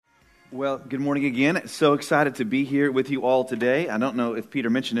Well, good morning again. So excited to be here with you all today. I don't know if Peter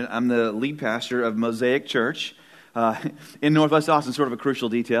mentioned it. I'm the lead pastor of Mosaic Church in Northwest Austin, sort of a crucial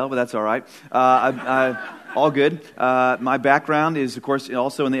detail, but that's all right. All good. My background is, of course,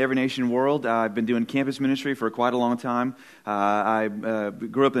 also in the Every Nation world. I've been doing campus ministry for quite a long time. I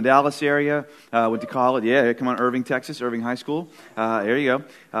grew up in the Dallas area, went to college. Yeah, come on, Irving, Texas, Irving High School. There you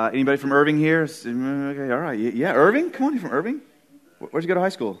go. Anybody from Irving here? Okay, all right. Yeah, Irving? Come on, you from Irving? Where'd you go to high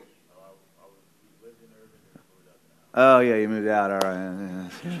school? Oh, yeah, you moved out, all right.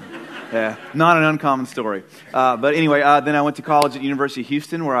 Yeah, not an uncommon story. But anyway, then I went to college at University of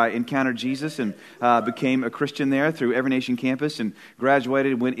Houston where I encountered Jesus and became a Christian there through Every Nation campus and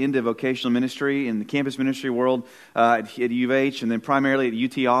graduated, went into vocational ministry in the campus ministry world at U of H and then primarily at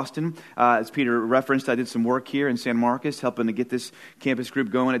UT Austin. As Peter referenced, I did some work here in San Marcos helping to get this campus group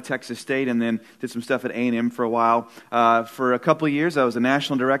going at Texas State and then did some stuff at A&M for a while. For a couple of years, I was the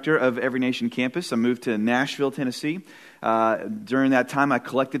national director of Every Nation campus. I moved to Nashville, Tennessee. During that time, I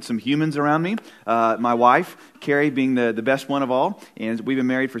collected some humans around me. My wife, Carrie, being the best one of all, and we've been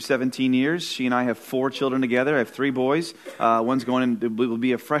married for 17 years. She and I have 4 children together. I have 3 boys. One's will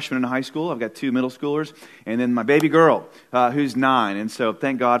be a freshman in high school. I've got 2 middle schoolers, and then my baby girl, who's 9. And so,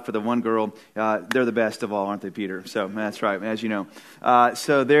 thank God for the one girl. They're the best of all, aren't they, Peter? So that's right, as you know.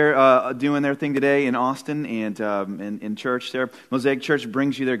 So they're doing their thing today in Austin and in church there. Mosaic Church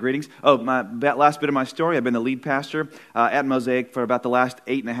brings you their greetings. Oh, that last bit of my story. I've been the lead pastor at Mosaic for about the last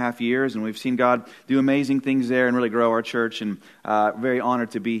 8.5 years, and we've seen God do amazing things there and really grow our church, and very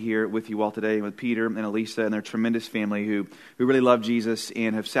honored to be here with you all today with Peter and Elisa and their tremendous family who really love Jesus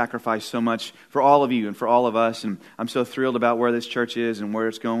and have sacrificed so much for all of you and for all of us, and I'm so thrilled about where this church is and where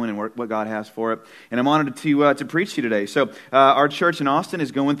it's going and what God has for it, and I'm honored to preach to you today. So our church in Austin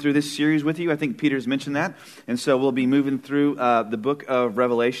is going through this series with you. I think Peter's mentioned that, and so we'll be moving through the book of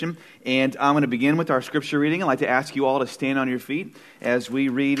Revelation, and I'm going to begin with our scripture reading. I'd like to ask you all to stand on your feet as we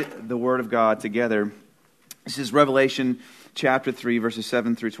read the Word of God together. This is Revelation chapter 3, verses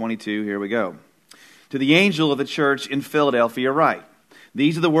 7 through 22. Here we go. To the angel of the church in Philadelphia write,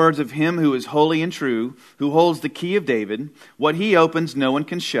 these are the words of him who is holy and true, who holds the key of David. What he opens no one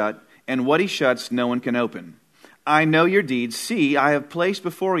can shut, and what he shuts no one can open. I know your deeds. See, I have placed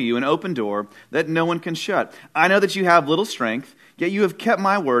before you an open door that no one can shut. I know that you have little strength, yet you have kept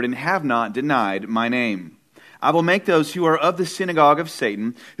my word and have not denied my name. I will make those who are of the synagogue of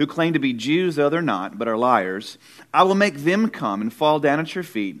Satan, who claim to be Jews though they're not, but are liars, I will make them come and fall down at your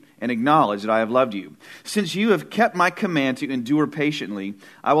feet and acknowledge that I have loved you. Since you have kept my command to endure patiently,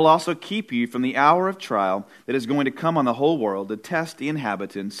 I will also keep you from the hour of trial that is going to come on the whole world to test the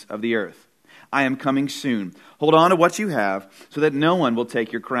inhabitants of the earth. I am coming soon. Hold on to what you have so that no one will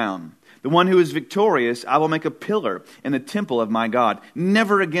take your crown. The one who is victorious, I will make a pillar in the temple of my God.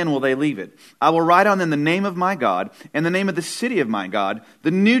 Never again will they leave it. I will write on them the name of my God and the name of the city of my God,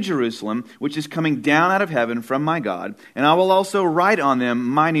 the new Jerusalem, which is coming down out of heaven from my God. And I will also write on them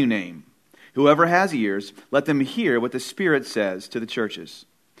my new name. Whoever has ears, let them hear what the Spirit says to the churches.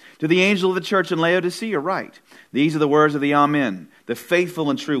 To the angel of the church in Laodicea write, these are the words of the Amen, the faithful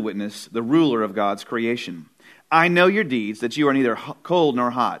and true witness, the ruler of God's creation. I know your deeds, that you are neither cold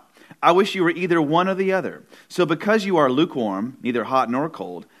nor hot. I wish you were either one or the other. So because you are lukewarm, neither hot nor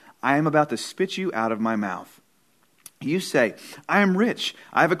cold, I am about to spit you out of my mouth. You say, I am rich,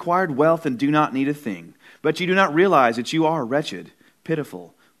 I have acquired wealth and do not need a thing. But you do not realize that you are wretched,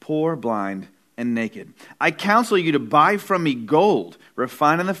 pitiful, poor, blind, and naked. I counsel you to buy from me gold,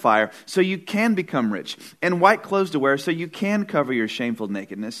 refined in the fire, so you can become rich, and white clothes to wear, so you can cover your shameful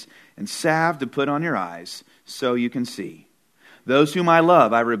nakedness, and salve to put on your eyes, so you can see. Those whom I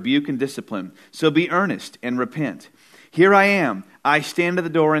love, I rebuke and discipline. So be earnest and repent. Here I am. I stand at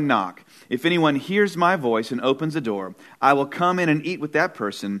the door and knock. If anyone hears my voice and opens the door, I will come in and eat with that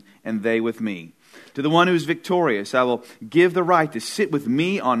person, and they with me. To the one who is victorious, I will give the right to sit with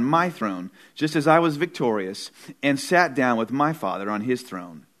me on my throne, just as I was victorious and sat down with my Father on his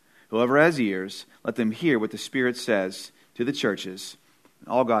throne. Whoever has ears, let them hear what the Spirit says to the churches.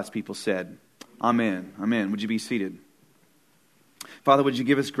 All God's people said, Amen. Amen. Would you be seated? Father, would you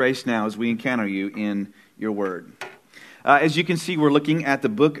give us grace now as we encounter you in your word? As you can see, we're looking at the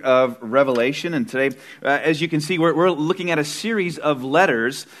book of Revelation, and today, as you can see, we're looking at a series of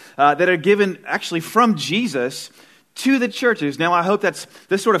letters that are given actually from Jesus to the churches. Now, I hope that's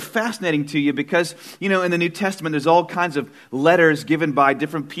sort of fascinating to you because, in the New Testament, there's all kinds of letters given by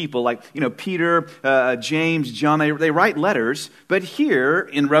different people, like, Peter, James, John, they write letters, but here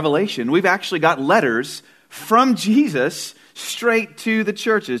in Revelation, we've actually got letters from Jesus straight to the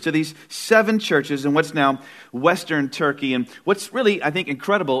churches, to these 7 churches in what's now Western Turkey. And what's really, I think,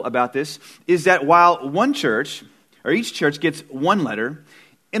 incredible about this is that while one church, or each church gets one letter,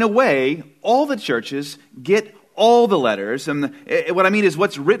 in a way, all the churches get all the letters. And what I mean is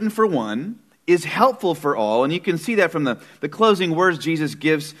what's written for one is helpful for all. And you can see that from the closing words Jesus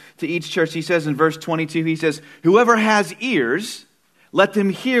gives to each church. He says in verse 22, he says, whoever has ears, let them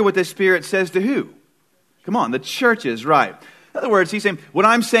hear what the Spirit says to who? Come on, the churches, right. In other words, he's saying, what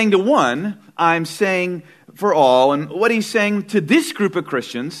I'm saying to one, I'm saying for all. And what he's saying to this group of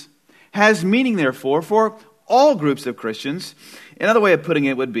Christians has meaning, therefore, for all groups of Christians. Another way of putting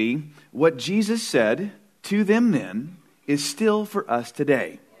it would be, what Jesus said to them then is still for us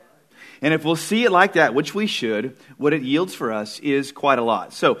today. And if we'll see it like that, which we should, what it yields for us is quite a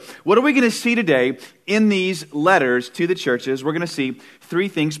lot. So what are we going to see today in these letters to the churches? We're going to see 3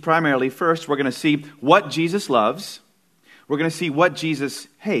 things primarily. First, we're going to see what Jesus loves. We're going to see what Jesus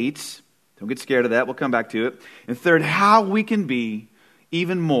hates. Don't get scared of that. We'll come back to it. And third, how we can be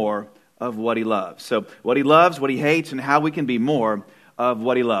even more of what he loves. So what he loves, what he hates, and how we can be more of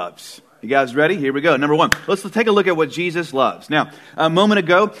what he loves. You guys ready? Here we go. Number 1, let's take a look at what Jesus loves. Now, a moment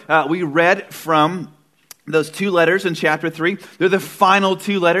ago, we read from those 2 letters in chapter 3. They're the final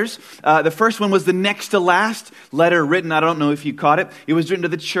 2 letters. The first one was the next to last letter written. I don't know if you caught it. It was written to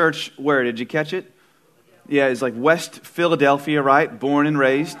the church. Where? Did you catch it? Yeah, it's like West Philadelphia, right? Born and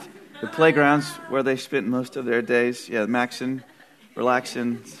raised. The playgrounds where they spent most of their days. Yeah, Maxon.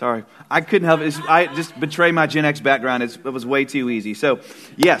 Relaxing. Sorry. I couldn't help it. I just betray my Gen X background. It was way too easy. So,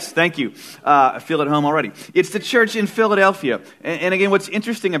 yes, thank you. I feel at home already. It's the church in Philadelphia. And again, what's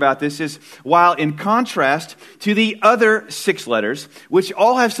interesting about this is, while in contrast to the other 6 letters, which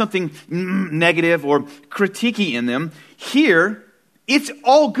all have something negative or critiquey in them, here, it's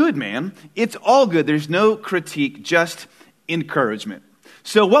all good, man. It's all good. There's no critique, just encouragement.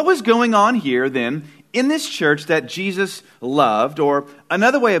 So what was going on here, then, in this church that Jesus loved? Or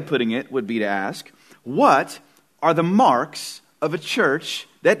another way of putting it would be to ask, what are the marks of a church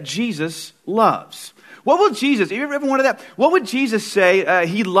that Jesus loves? What will Jesus, have you ever wondered that? What would Jesus say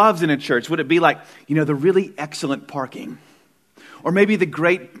he loves in a church? Would it be like, the really excellent parking? Or maybe the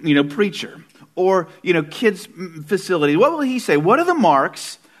great, preacher? Or, kids' facility? What will he say? What are the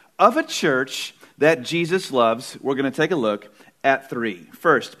marks of a church that Jesus loves? We're going to take a look at 3.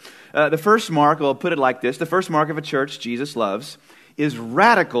 First, the first mark, I'll put it like this. The first mark of a church Jesus loves is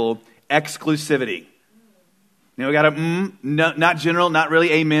radical exclusivity. We got a not general, not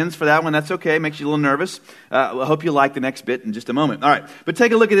really amens for that one. That's okay. Makes you a little nervous. I hope you like the next bit in just a moment. All right. But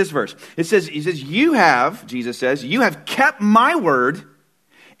take a look at this verse. He says, Jesus says, you have kept my word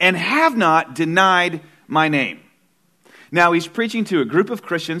and have not denied my name. Now, he's preaching to a group of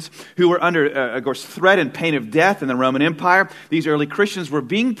Christians who were under, of course, threat and pain of death in the Roman Empire. These early Christians were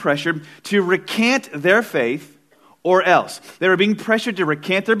being pressured to recant their faith or else. They were being pressured to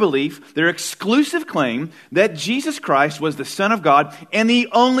recant their belief, their exclusive claim that Jesus Christ was the Son of God and the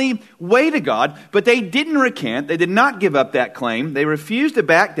only way to God. But they didn't recant. They did not give up that claim. They refused to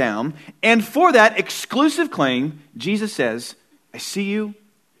back down. And for that exclusive claim, Jesus says, I see you,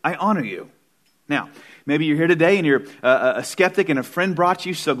 I honor you. Now, maybe you're here today and you're a skeptic and a friend brought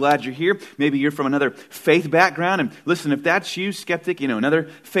you. So glad you're here. Maybe you're from another faith background. And listen, if that's you, skeptic, another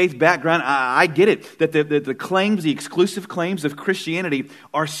faith background, I get it. That the claims, the exclusive claims of Christianity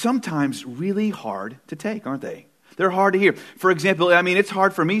are sometimes really hard to take, aren't they? They're hard to hear. For example, it's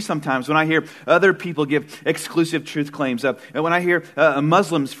hard for me sometimes when I hear other people give exclusive truth claims. And when I hear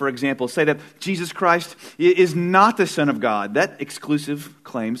Muslims, for example, say that Jesus Christ is not the Son of God, that exclusive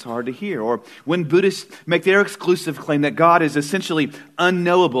claim's hard to hear. Or when Buddhists make their exclusive claim that God is essentially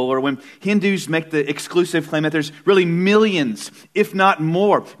unknowable, or when Hindus make the exclusive claim that there's really millions, if not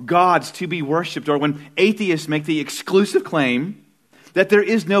more, gods to be worshipped, or when atheists make the exclusive claim that there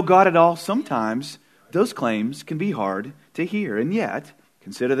is no God at all, sometimes those claims can be hard to hear. And yet,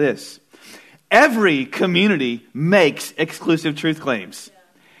 consider this. Every community makes exclusive truth claims.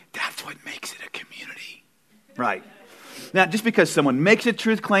 That's what makes it a community. Right. Now, just because someone makes a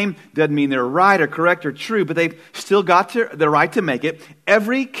truth claim doesn't mean they're right or correct or true, but they've still got the right to make it.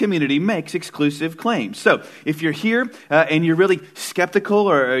 Every community makes exclusive claims. So, if you're here and you're really skeptical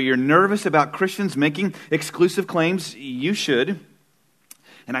or you're nervous about Christians making exclusive claims, you should.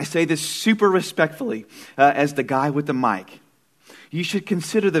 And I say this super respectfully as the guy with the mic. You should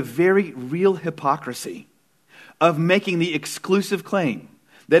consider the very real hypocrisy of making the exclusive claim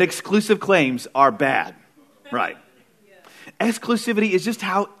that exclusive claims are bad. Right. Exclusivity is just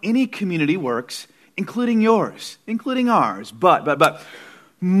how any community works, including yours, including ours. But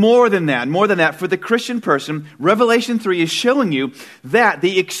More than that, for the Christian person, Revelation 3 is showing you that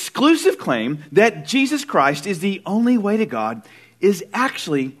the exclusive claim that Jesus Christ is the only way to God is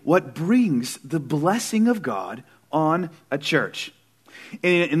actually what brings the blessing of God on a church.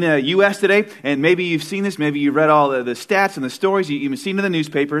 In the U.S. today, and maybe you've seen this, maybe you've read all the stats and the stories, you've even seen in the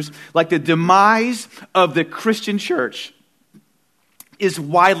newspapers, like the demise of the Christian church is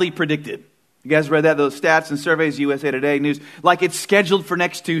widely predicted. You guys read that? Those stats and surveys, USA Today News, like it's scheduled for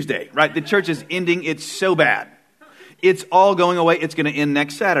next Tuesday, right? The church is ending. It's so bad. It's all going away. It's going to end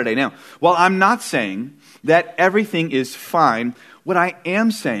next Saturday. Now, while I'm not saying that everything is fine, what I am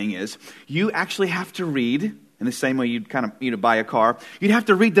saying is you actually have to read, in the same way you'd kind of buy a car, you'd have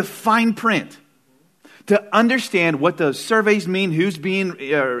to read the fine print to understand what those surveys mean, who's being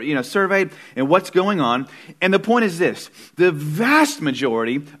surveyed, and what's going on. And the point is this: the vast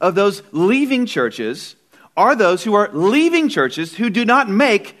majority of those leaving churches are those who are leaving churches who do not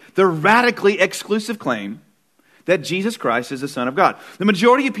make the radically exclusive claim that Jesus Christ is the Son of God. The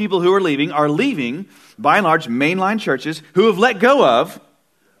majority of people who are leaving, by and large, mainline churches who have let go of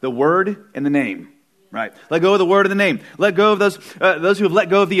the Word and the name. Right. Let go of the word of the name. Let go of those who have let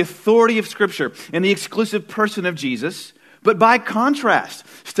go of the authority of Scripture and the exclusive person of Jesus. But by contrast,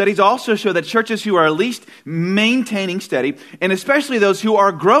 studies also show that churches who are at least maintaining steady, and especially those who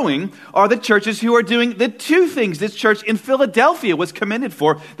are growing, are the churches who are doing the two things this church in Philadelphia was commended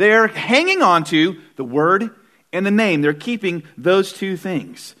for. They are hanging on to the word and the name. They're keeping those two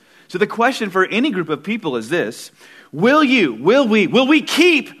things. So the question for any group of people is this: will we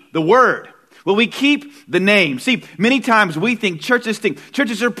keep the word? Will we keep the name? See, many times we think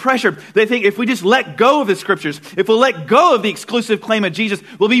churches are pressured. They think if we just let go of the Scriptures, if we'll let go of the exclusive claim of Jesus,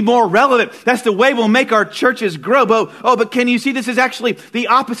 we'll be more relevant. That's the way we'll make our churches grow. But can you see this is actually the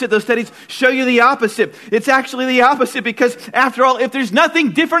opposite? Those studies show you the opposite. It's actually the opposite because, after all, if there's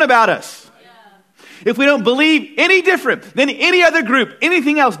nothing different about us, if we don't believe any different than any other group,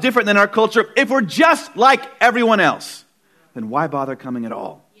 anything else different than our culture, if we're just like everyone else, then why bother coming at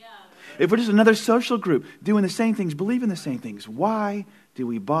all? If we're just another social group doing the same things, believing the same things, why do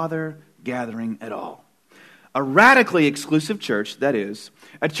we bother gathering at all? A radically exclusive church, that is,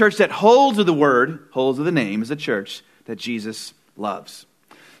 a church that holds of the word, holds of the name, is a church that Jesus loves.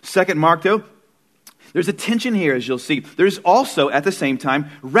 Second mark, though, there's a tension here, as you'll see. There's also, at the same time,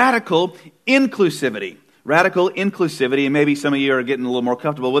 radical inclusivity. Radical inclusivity, and maybe some of you are getting a little more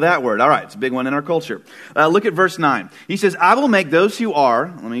comfortable with that word. All right, it's a big one in our culture. Look at verse 9. He says, I will make those who are,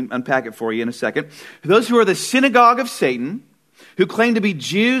 let me unpack it for you in a second, those who are the synagogue of Satan, who claim to be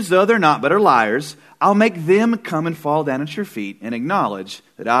Jews though they're not, but are liars, I'll make them come and fall down at your feet and acknowledge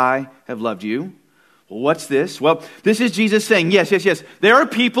that I have loved you. Well, what's this? Well, this is Jesus saying, yes, there are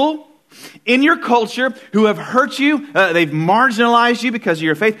people in your culture who have hurt you, they've marginalized you because of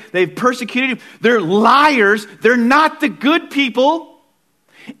your faith, they've persecuted you, they're liars, they're not the good people,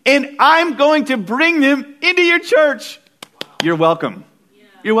 and I'm going to bring them into your church. You're welcome.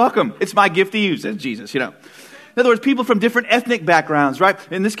 You're welcome. It's my gift to you, says Jesus, In other words, people from different ethnic backgrounds, right?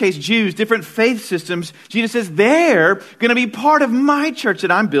 In this case, Jews, different faith systems. Jesus says they're going to be part of my church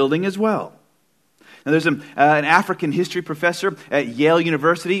that I'm building as well. Now, there's an African history professor at Yale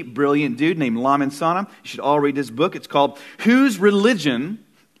University, brilliant dude named Lamin Sana. You should all read this book. It's called Whose Religion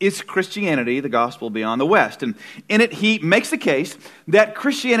is Christianity, the Gospel Beyond the West? And in it, he makes the case that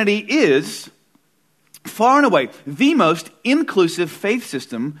Christianity is far and away the most inclusive faith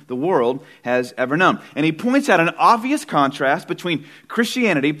system the world has ever known. And he points out an obvious contrast between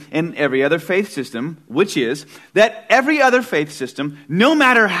Christianity and every other faith system, which is that every other faith system, no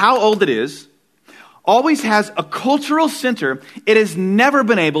matter how old it is, always has a cultural center it has never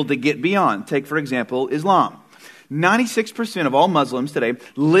been able to get beyond. Take, for example, Islam. 96% of all Muslims today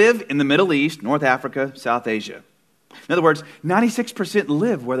live in the Middle East, North Africa, South Asia. In other words, 96%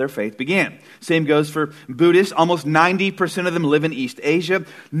 live where their faith began. Same goes for Buddhists. Almost 90% of them live in East Asia.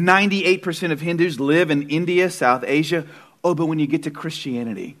 98% of Hindus live in India, South Asia. Oh, but when you get to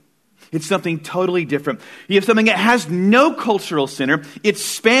Christianity, it's something totally different. You have something that has no cultural center. It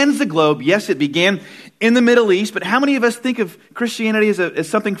spans the globe. Yes, it began in the Middle East, but how many of us think of Christianity as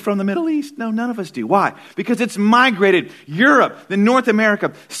something from the Middle East? No, none of us do. Why? Because it's migrated Europe, then North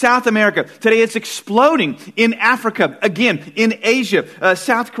America, South America. Today it's exploding in Africa, again, in Asia.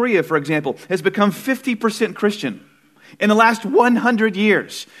 South Korea, for example, has become 50% Christian. In the last 100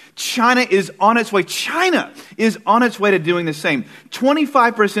 years, China is on its way to doing the same.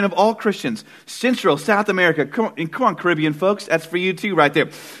 25% of all Christians, Central, South America, come on, Caribbean folks, that's for you too right there.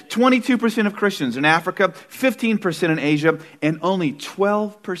 22% of Christians in Africa, 15% in Asia, and only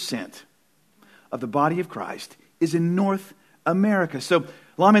 12% of the body of Christ is in North America. So,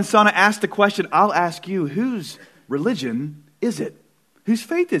 Lamansana asked the question, I'll ask you, whose religion is it? Whose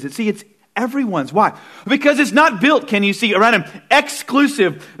faith is it? See, it's everyone's. Why? Because it's not built, can you see, around an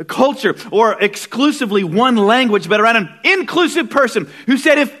exclusive culture or exclusively one language, but around an inclusive person who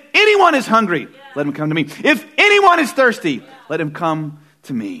said, if anyone is hungry, let him come to me. If anyone is thirsty, let him come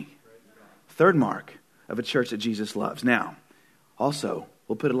to me. Third mark of a church that Jesus loves. Now, also,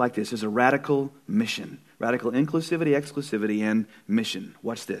 we'll put it like this, is a radical mission. Radical inclusivity, exclusivity, and mission.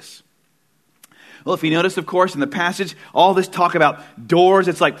 Watch this. Well, if you notice, of course, in the passage, all this talk about doors,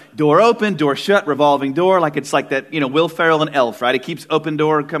 it's like door open, door shut, revolving door, like it's like that, Will Ferrell and Elf, right? It keeps open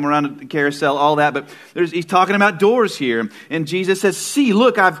door, come around the carousel, all that, but he's talking about doors here, and Jesus says, see,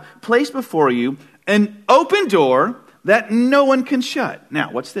 look, I've placed before you an open door that no one can shut.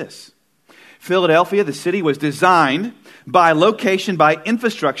 Now, what's this? Philadelphia, the city, was designed by location, by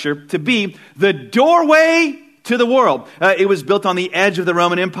infrastructure, to be the doorway to the world. It was built on the edge of the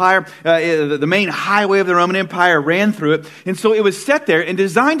Roman Empire. The main highway of the Roman Empire ran through it. And so it was set there and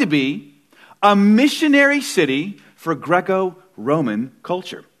designed to be a missionary city for Greco-Roman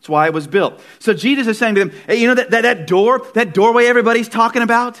culture. That's why it was built. So Jesus is saying to them, hey, that doorway everybody's talking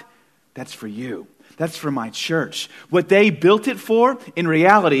about, that's for you. That's for my church. What they built it for, in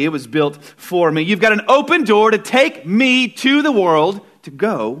reality, it was built for me. You've got an open door to take me to the world to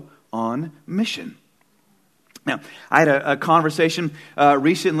go on mission. Now, I had a conversation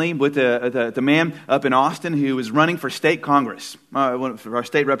recently with the man up in Austin who was running for state Congress, for our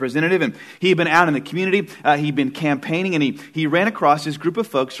state representative, and he'd been out in the community, he'd been campaigning, and he ran across this group of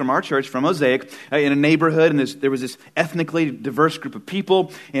folks from our church, from Mosaic, in a neighborhood, and there was this ethnically diverse group of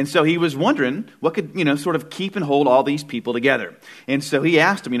people, and so he was wondering what could, sort of keep and hold all these people together. And so he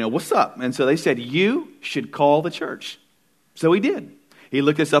asked them, what's up? And so they said, you should call the church. So he did. He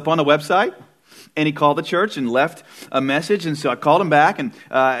looked us up on the website, and he called the church and left a message. And so I called him back, and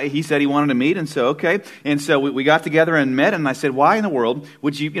he said he wanted to meet. And so, okay. And so we got together and met. And I said, why in the world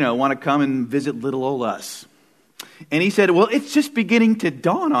would you, want to come and visit little old us? And he said, well, it's just beginning to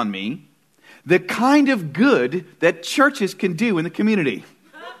dawn on me the kind of good that churches can do in the community.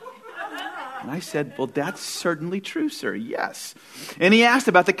 And I said, well, that's certainly true, sir. Yes. And he asked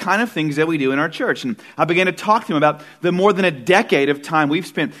about the kind of things that we do in our church. And I began to talk to him about the more than a decade of time we've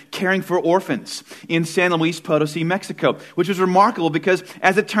spent caring for orphans in San Luis Potosi, Mexico, which was remarkable because,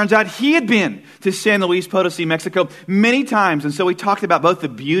 as it turns out, he had been to San Luis Potosi, Mexico many times. And so we talked about both the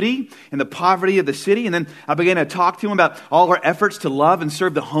beauty and the poverty of the city. And then I began to talk to him about all our efforts to love and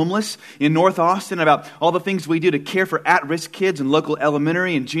serve the homeless in North Austin, about all the things we do to care for at-risk kids and local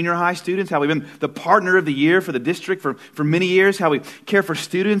elementary and junior high students, how we've been the partner of the year for the district for many years, how we care for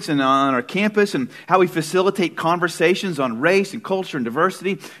students and on our campus, and how we facilitate conversations on race and culture and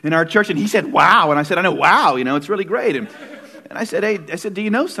diversity in our church. And he said, wow. And I said, I know, wow, it's really great. And I said, hey, do you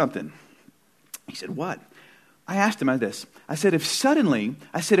know something? He said, what? I asked him this. I said,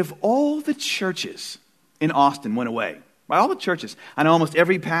 if all the churches in Austin went away, by all the churches, I know almost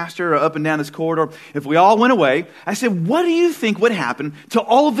every pastor up and down this corridor, if we all went away, I said, what do you think would happen to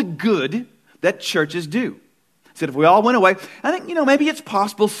all of the good that churches do? I said, if we all went away, I think, maybe it's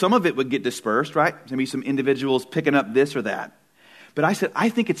possible some of it would get dispersed, right? Maybe some individuals picking up this or that. But I said, I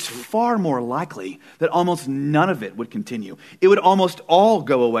think it's far more likely that almost none of it would continue. It would almost all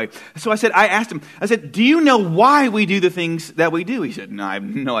go away. So I asked him, do you know why we do the things that we do? He said, no, I have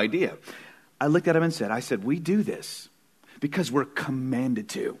no idea. I looked at him and said, we do this because we're commanded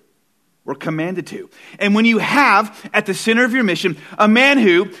to. We're commanded to. And when you have at the center of your mission a man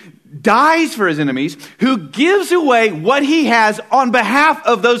who dies for his enemies, who gives away what he has on behalf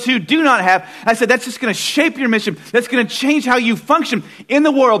of those who do not have, I said, that's just going to shape your mission. That's going to change how you function in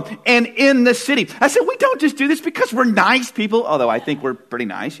the world and in the city. I said, we don't just do this because we're nice people, although I think we're pretty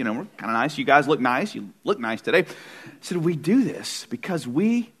nice. We're kind of nice. You guys look nice. You look nice today. I said, we do this because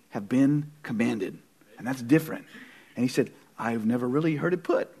we have been commanded, and that's different. And he said, I've never really heard it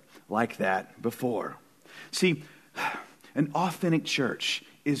put like that before. See, an authentic church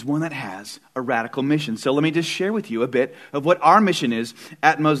is one that has a radical mission. So let me just share with you a bit of what our mission is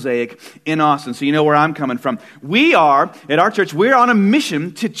at Mosaic in Austin, so you know where I'm coming from. We are, at our church, we're on a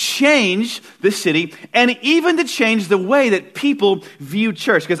mission to change the city and even to change the way that people view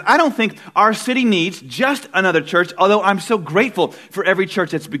church. Because I don't think our city needs just another church, although I'm so grateful for every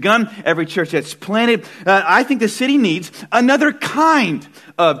church that's begun, every church that's planted. I think the city needs another kind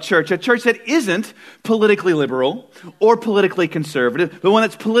of church, a church that isn't politically liberal or politically conservative, but one that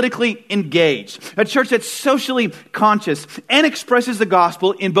that's politically engaged, a church that's socially conscious and expresses the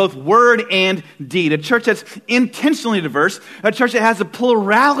gospel in both word and deed, a church that's intentionally diverse, a church that has a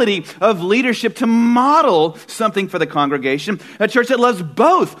plurality of leadership to model something for the congregation, a church that loves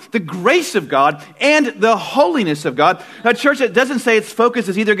both the grace of God and the holiness of God, a church that doesn't say its focus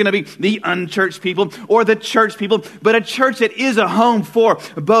is either going to be the unchurched people or the church people, but a church that is a home for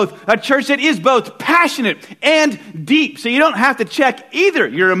both, a church that is both passionate and deep, so you don't have to check either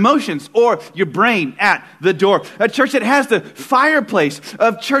your emotions or your brain at the door, a church that has the fireplace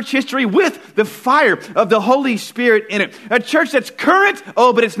of church history with the fire of the Holy Spirit in it, a church that's current,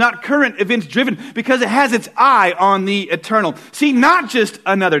 but it's not current events driven because it has its eye on the eternal. See, not just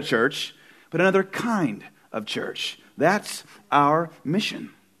another church, but another kind of church. That's our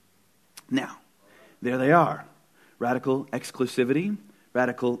mission. Now, there they are. Radical exclusivity,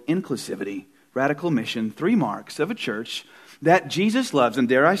 radical inclusivity, radical mission, 3 marks of a church that Jesus loves, and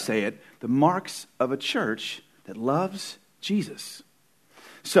dare I say it, the marks of a church that loves Jesus.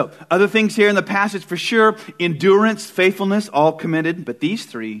 So, other things here in the passage for sure, endurance, faithfulness, all commended, but these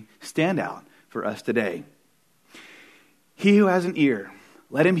 3 stand out for us today. He who has an ear,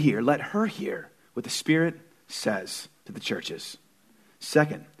 let him hear, let her hear what the Spirit says to the churches.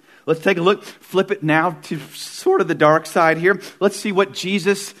 Second, let's take a look, flip it now to sort of the dark side here. Let's see what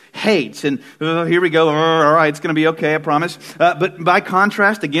Jesus hates. And here we go. All right, it's going to be okay, I promise. But by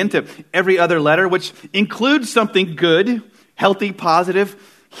contrast, again, to every other letter, which includes something good, healthy, positive,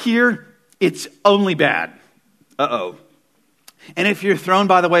 here it's only bad. Uh-oh. And if you're thrown,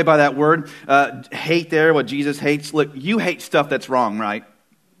 by the way, by that word, hate there, what Jesus hates, look, you hate stuff that's wrong, right?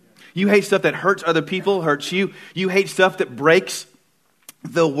 You hate stuff that hurts other people, hurts you. You hate stuff that breaks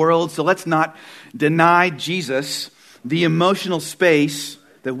the world. So let's not deny Jesus the emotional space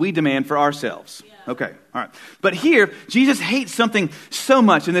that we demand for ourselves. Okay, all right. But here, Jesus hates something so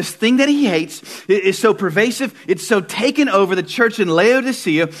much, and this thing that he hates is so pervasive, it's so taken over the church in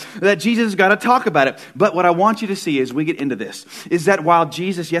Laodicea that Jesus has got to talk about it. But what I want you to see as we get into this is that while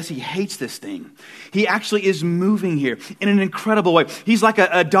Jesus, yes, he hates this thing, he actually is moving here in an incredible way. He's like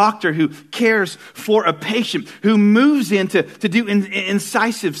a doctor who cares for a patient, who moves in to do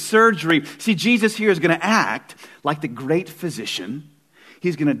incisive surgery. See, Jesus here is going to act like the great physician.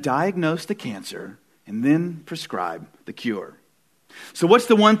 He's going to diagnose the cancer and then prescribe the cure. So what's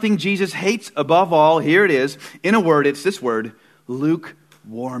the one thing Jesus hates above all? Here it is. In a word, it's this word,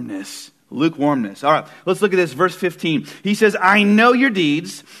 lukewarmness. Lukewarmness. All right, let's look at this. Verse 15. He says, I know your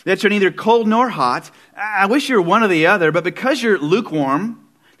deeds, that you're neither cold nor hot. I wish you were one or the other, but because you're lukewarm,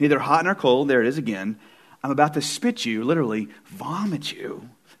 neither hot nor cold, there it is again, I'm about to spit you, literally vomit you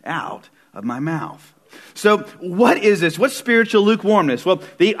out of my mouth. So what is this? What's spiritual lukewarmness? Well,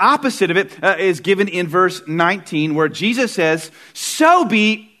 the opposite of it is given in verse 19 where Jesus says, so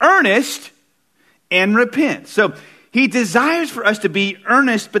be earnest and repent. So he desires for us to be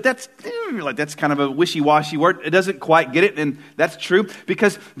earnest, but that's kind of a wishy-washy word. It doesn't quite get it, and that's true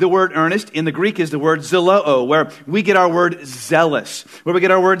because the word earnest in the Greek is the word zeloo, where we get our word zealous, In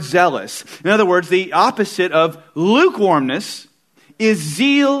other words, the opposite of lukewarmness is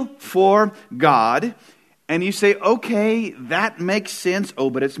zeal for God. And you say, okay, that makes sense.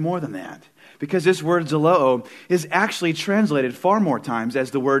 Oh, but it's more than that. Because this word zeloo is actually translated far more times as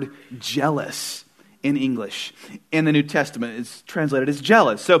the word jealous in English. In the New Testament, it's translated as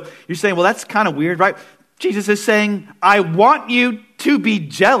jealous. So you're saying, well, that's kind of weird, right? Jesus is saying, I want you to be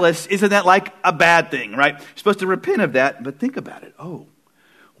jealous. Isn't that like a bad thing, right? You're supposed to repent of that, but think about it. Oh,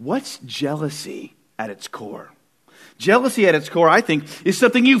 what's jealousy at its core? Jealousy at its core, I think, is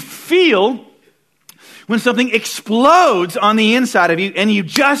something you feel when something explodes on the inside of you and you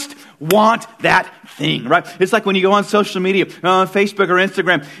just want that thing, right? It's like when you go on social media, on Facebook or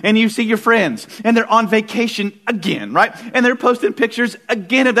Instagram, and you see your friends and they're on vacation again, right? And they're posting pictures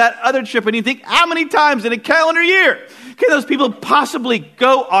again of that other trip, and you think, how many times in a calendar year can those people possibly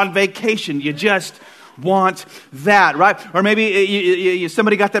go on vacation? You just want that, right? Or maybe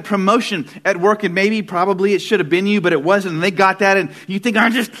somebody got that promotion at work, and maybe probably it should have been you, but it wasn't, and they got that, and you think,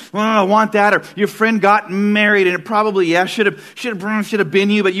 I want that. Or your friend got married, and it probably, should have been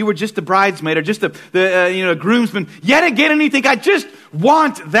you, but you were just the bridesmaid or just the groomsman yet again, and you think, I just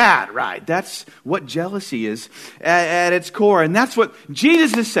want that, right? That's what jealousy is at its core, and that's what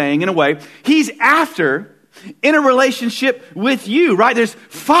Jesus is saying in a way. He's after in a relationship with you, right? There's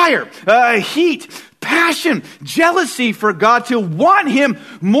fire, heat, passion, jealousy for God, to want him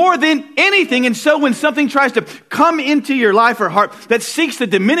more than anything. And so when something tries to come into your life or heart that seeks to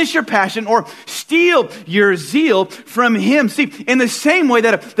diminish your passion or steal your zeal from him, see, in the same way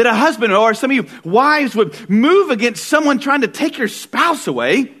that a husband or some of you wives would move against someone trying to take your spouse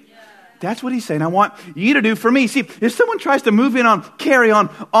away, that's what he's saying I want you to do for me. See, if someone tries to carry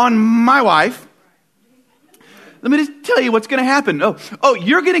on my wife, let me just tell you what's going to happen. Oh,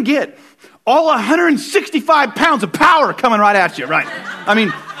 you're going to get all 165 pounds of power coming right at you, right? I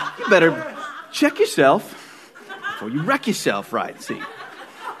mean, you better check yourself before you wreck yourself, right?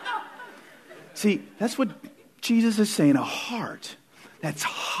 See, that's what Jesus is saying. A heart that's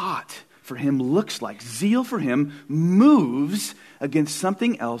hot for him looks like. Zeal for him moves against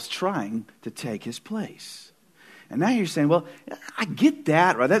something else trying to take his place. And now you're saying, well, I get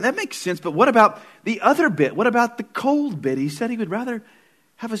that, right? That makes sense. But what about the other bit? What about the cold bit? He said he would rather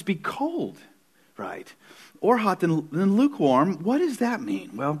have us be cold, right? Or hot than lukewarm. What does that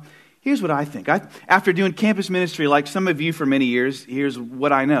mean? Well, here's what I think. After doing campus ministry like some of you for many years, here's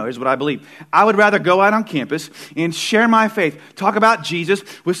what I know. Here's what I believe. I would rather go out on campus and share my faith, talk about Jesus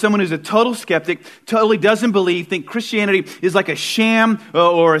with someone who's a total skeptic, totally doesn't believe, think Christianity is like a sham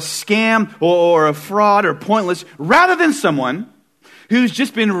or a scam or a fraud or pointless, rather than someone who's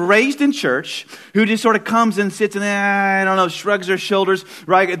just been raised in church, who just sort of comes and sits and, I don't know, shrugs their shoulders,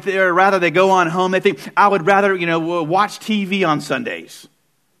 right? Or rather they go on home. They think, I would rather, watch TV on Sundays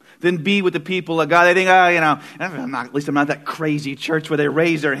than be with the people of God. They think, at least I'm not that crazy church where they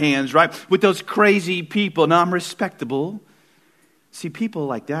raise their hands, right? With those crazy people. No, I'm respectable. See, people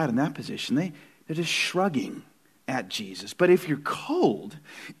like that in that position, they're just shrugging at Jesus. But if you're cold,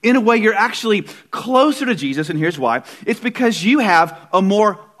 in a way you're actually closer to Jesus, and here's why. It's because you have a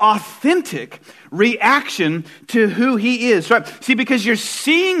more authentic reaction to who he is, right? See, because you're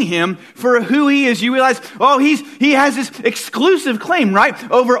seeing him for who he is, you realize, he has this exclusive claim, right?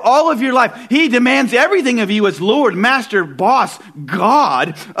 Over all of your life. He demands everything of you as Lord, Master, Boss,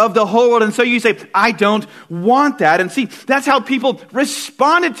 God of the whole world. And so you say, I don't want that. And see, that's how people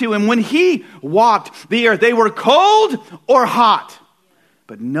responded to him when he walked the earth. They were cold or hot,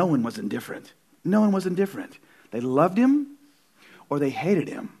 but no one was indifferent. No one was indifferent. They loved him or they hated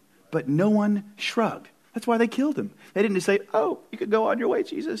him, but no one shrugged. That's why they killed him. They didn't just say, you could go on your way,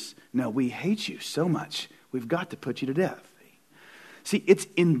 Jesus. No, we hate you so much, we've got to put you to death. See, it's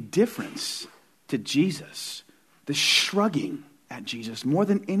indifference to Jesus, the shrugging at Jesus more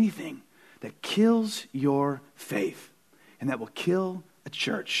than anything, that kills your faith and that will kill a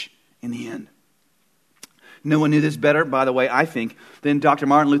church in the end. No one knew this better, by the way, I think, than Dr.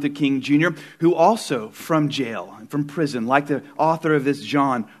 Martin Luther King Jr., who also from jail, from prison, like the author of this,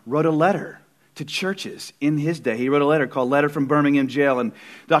 John, wrote a letter to churches in his day. He wrote a letter called Letter from Birmingham Jail. And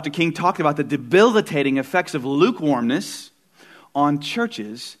Dr. King talked about the debilitating effects of lukewarmness on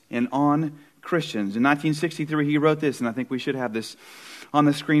churches and on Christians. In 1963, he wrote this, and I think we should have this on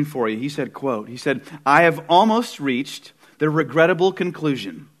the screen for you. He said, quote, I have almost reached the regrettable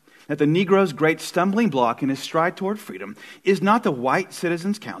conclusion that the Negro's great stumbling block in his stride toward freedom is not the white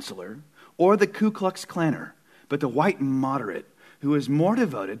citizen's counselor or the Ku Klux Klanner, but the white moderate who is more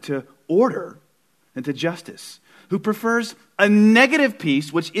devoted to order than to justice, who prefers a negative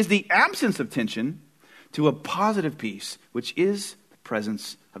peace, which is the absence of tension, to a positive peace, which is the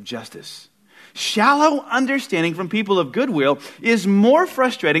presence of justice. Shallow understanding from people of goodwill is more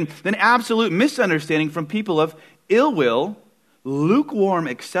frustrating than absolute misunderstanding from people of ill will. Lukewarm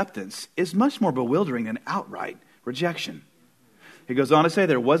acceptance is much more bewildering than outright rejection. He goes on to say,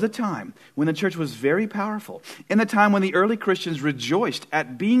 there was a time when the church was very powerful, in the time when the early Christians rejoiced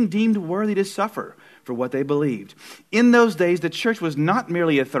at being deemed worthy to suffer for what they believed. In those days, the church was not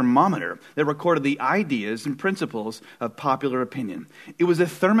merely a thermometer that recorded the ideas and principles of popular opinion. It was a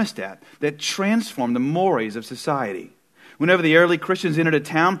thermostat that transformed the mores of society. Whenever the early Christians entered a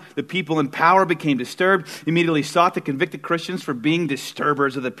town, the people in power became disturbed, immediately sought to convict the Christians for being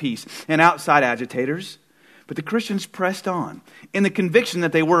disturbers of the peace and outside agitators. But the Christians pressed on in the conviction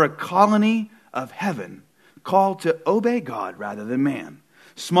that they were a colony of heaven, called to obey God rather than man.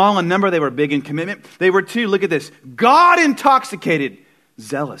 Small in number, they were big in commitment. They were too, look at this, God-intoxicated,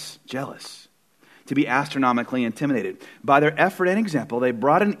 zealous, jealous, to be astronomically intimidated. By their effort and example, they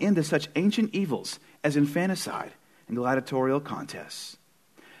brought an end to such ancient evils as infanticide and gladiatorial contests.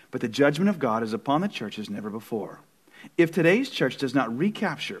 But the judgment of God is upon the church as never before. If today's church does not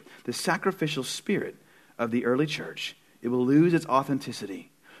recapture the sacrificial spirit of the early church, it will lose its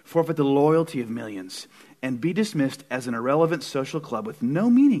authenticity, forfeit the loyalty of millions, and be dismissed as an irrelevant social club with no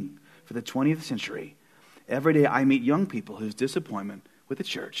meaning for the 20th century. Every day I meet young people whose disappointment with the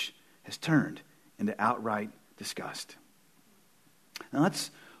church has turned into outright disgust. Now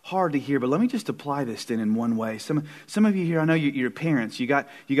that's hard to hear, but let me just apply this then in one way. Some of you here, I know you're parents, you got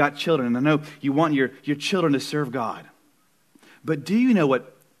children, and I know you want your children to serve God. But do you know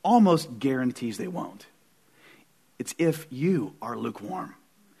what almost guarantees they won't? It's if you are lukewarm.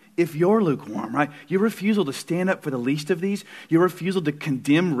 If you're lukewarm, right? Your refusal to stand up for the least of these, your refusal to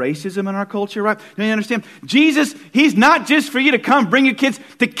condemn racism in our culture, right? Now you understand, Jesus, he's not just for you to come bring your kids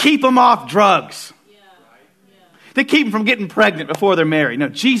to keep them off drugs. To keep them from getting pregnant before they're married. No,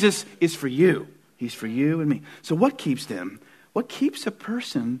 Jesus is for you. He's for you and me. So what keeps them? What keeps a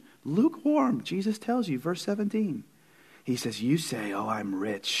person lukewarm? Jesus tells you, verse 17. He says, you say, oh, I'm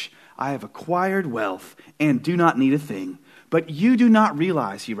rich. I have acquired wealth and do not need a thing. But you do not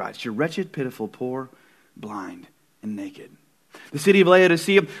realize, he writes, you're wretched, pitiful, poor, blind, and naked. The city of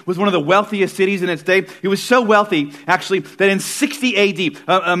Laodicea was one of the wealthiest cities in its day. It was so wealthy, actually, that in 60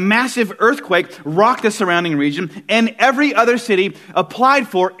 AD, a massive earthquake rocked the surrounding region, and every other city applied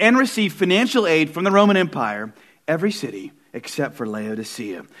for and received financial aid from the Roman Empire. Every city except for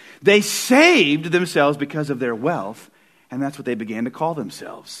Laodicea. They saved themselves because of their wealth, and that's what they began to call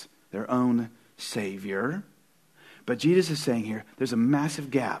themselves, their own savior. But Jesus is saying here, there's a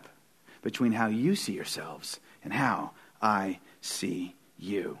massive gap between how you see yourselves and how I see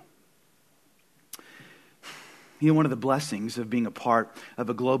you. You know, one of the blessings of being a part of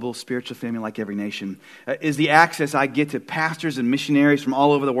a global spiritual family like Every Nation is the access I get to pastors and missionaries from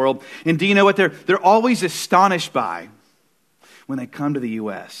all over the world. And do you know what they're always astonished by when they come to the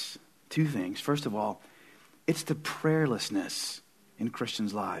U.S.? Two things. First of all, it's the prayerlessness in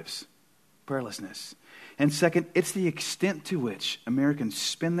Christians' lives. Prayerlessness. And second, it's the extent to which Americans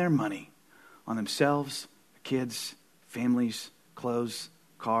spend their money on themselves, their kids, families, clothes,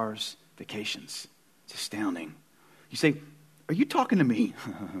 cars, vacations. It's astounding. You say, are you talking to me?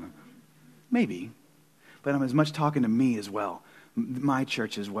 Maybe. But I'm as much talking to me as well. My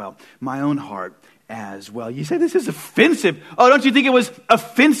church as well. My own heart as well. You say this is offensive. Oh, don't you think it was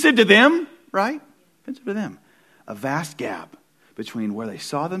offensive to them? Right? Offensive to them. A vast gap between where they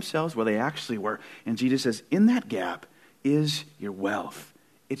saw themselves, where they actually were. And Jesus says, in that gap is your wealth.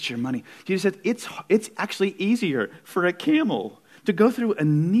 It's your money. Jesus said, it's actually easier for a camel to go through a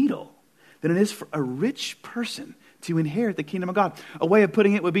needle than it is for a rich person to inherit the kingdom of God. A way of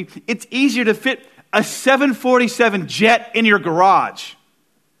putting it would be, it's easier to fit a 747 jet in your garage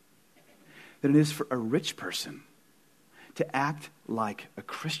than it is for a rich person to act like a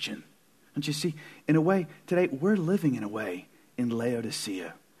Christian. Don't you see? In a way, today, we're living in a way in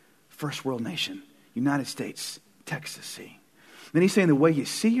Laodicea, first world nation, United States, Texas, see. Then he's saying the way you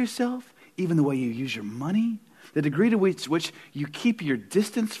see yourself, even the way you use your money, the degree to which you keep your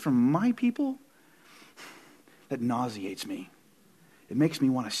distance from my people, that nauseates me. It makes me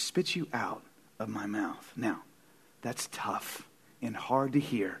want to spit you out of my mouth. Now, that's tough and hard to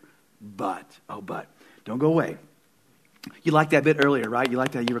hear, but, don't go away. You liked that bit earlier, right? You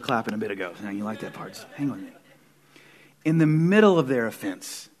liked how you were clapping a bit ago. Now you like that part. Just hang on a minute. In the middle of their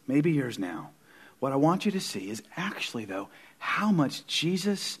offense, maybe yours now, what I want you to see is actually, though, how much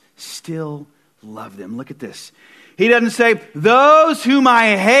Jesus still loved them. Look at this. He doesn't say, those whom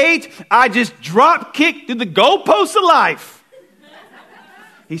I hate, I just drop kick through the goalposts of life.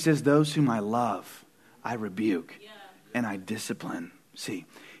 He says, those whom I love, I rebuke and I discipline. See,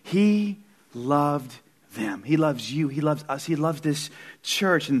 he loved them. He loves you. He loves us. He loves this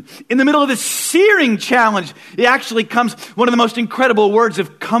church. And in the middle of this searing challenge, it actually comes one of the most incredible words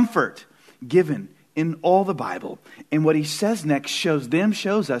of comfort given in all the Bible. And what he says next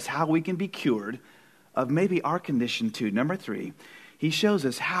shows us how we can be cured of maybe our condition too. Number 3, he shows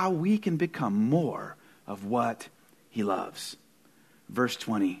us how we can become more of what he loves. Verse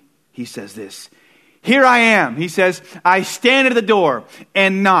 20, he says this. Here I am, he says, I stand at the door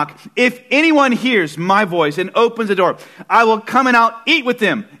and knock. If anyone hears my voice and opens the door, I will come and I'll eat with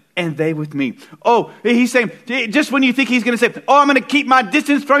them and they with me. Oh, he's saying, just when you think he's going to say, oh, I'm going to keep my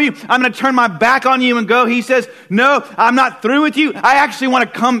distance from you, I'm going to turn my back on you and go, he says, no, I'm not through with you. I actually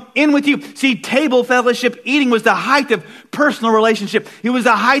want to come in with you. See, table fellowship, eating was the height of personal relationship. It was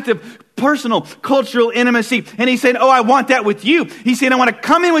the height of personal, cultural intimacy. And he's saying, oh, I want that with you. He's saying, I want to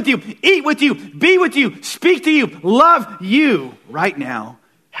come in with you, eat with you, be with you, speak to you, love you right now.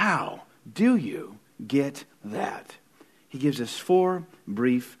 How do you get that? He gives us 4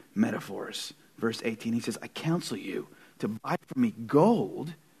 brief metaphors. Verse 18, he says, I counsel you to buy from me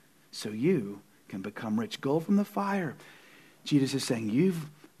gold so you can become rich. Gold from the fire. Jesus is saying, you've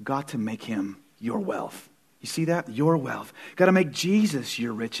got to make him your wealth. You see that? Your wealth. Got to make Jesus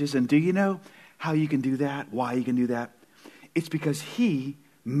your riches. And do you know how you can do that? Why you can do that? It's because he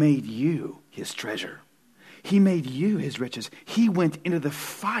made you his treasure. He made you his riches. He went into the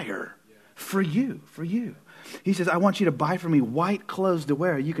fire for you, for you. He says, I want you to buy for me white clothes to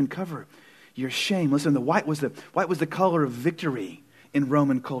wear. You can cover your shame. Listen, the white was the color of victory in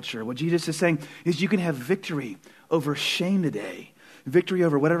Roman culture. What Jesus is saying is you can have victory over shame today. Victory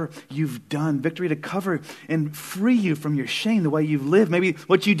over whatever you've done. Victory to cover and free you from your shame, the way you've lived. Maybe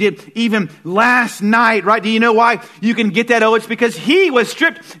what you did even last night, right? Do you know why you can get that? Oh, it's because he was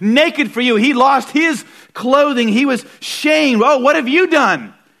stripped naked for you. He lost his clothing. He was shamed. Oh, what have you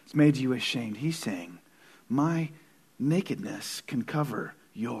done? It's made you ashamed. He's saying, my nakedness can cover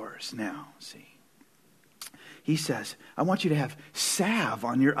yours now. See? He says, I want you to have salve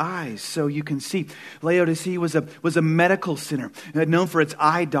on your eyes so you can see. Laodicea was a medical center known for its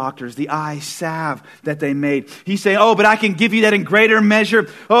eye doctors, the eye salve that they made. He's saying, oh, but I can give you that in greater measure.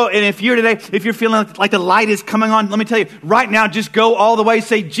 Oh, and if you're feeling like the light is coming on, let me tell you, right now, just go all the way.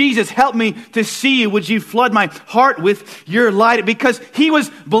 Say, Jesus, help me to see you. Would you flood my heart with your light? Because he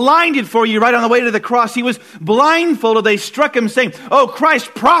was blinded for you right on the way to the cross. He was blindfolded. They struck him saying, oh,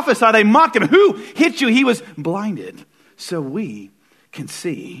 Christ, prophesy. They mocked him. Who hit you? He was blinded so we can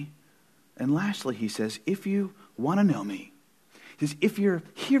see. And lastly, he says, if you want to know me, he says, if you're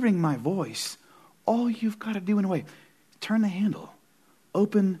hearing my voice, all you've got to do in a way, turn the handle,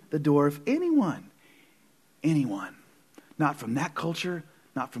 open the door. If anyone, not from that culture,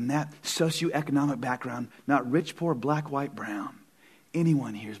 not from that socioeconomic background, not rich, poor, black, white, brown,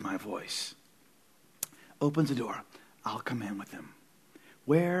 anyone hears my voice, opens the door, I'll come in with them.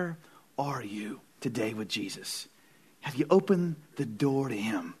 Where are you today with Jesus? Have you opened the door to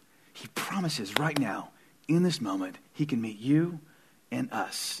him? He promises right now, in this moment, he can meet you and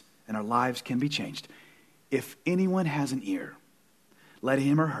us, and our lives can be changed. If anyone has an ear, let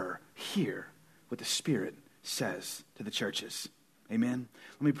him or her hear what the Spirit says to the churches. Amen?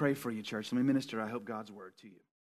 Let me pray for you, church. Let me minister, I hope, God's word to you.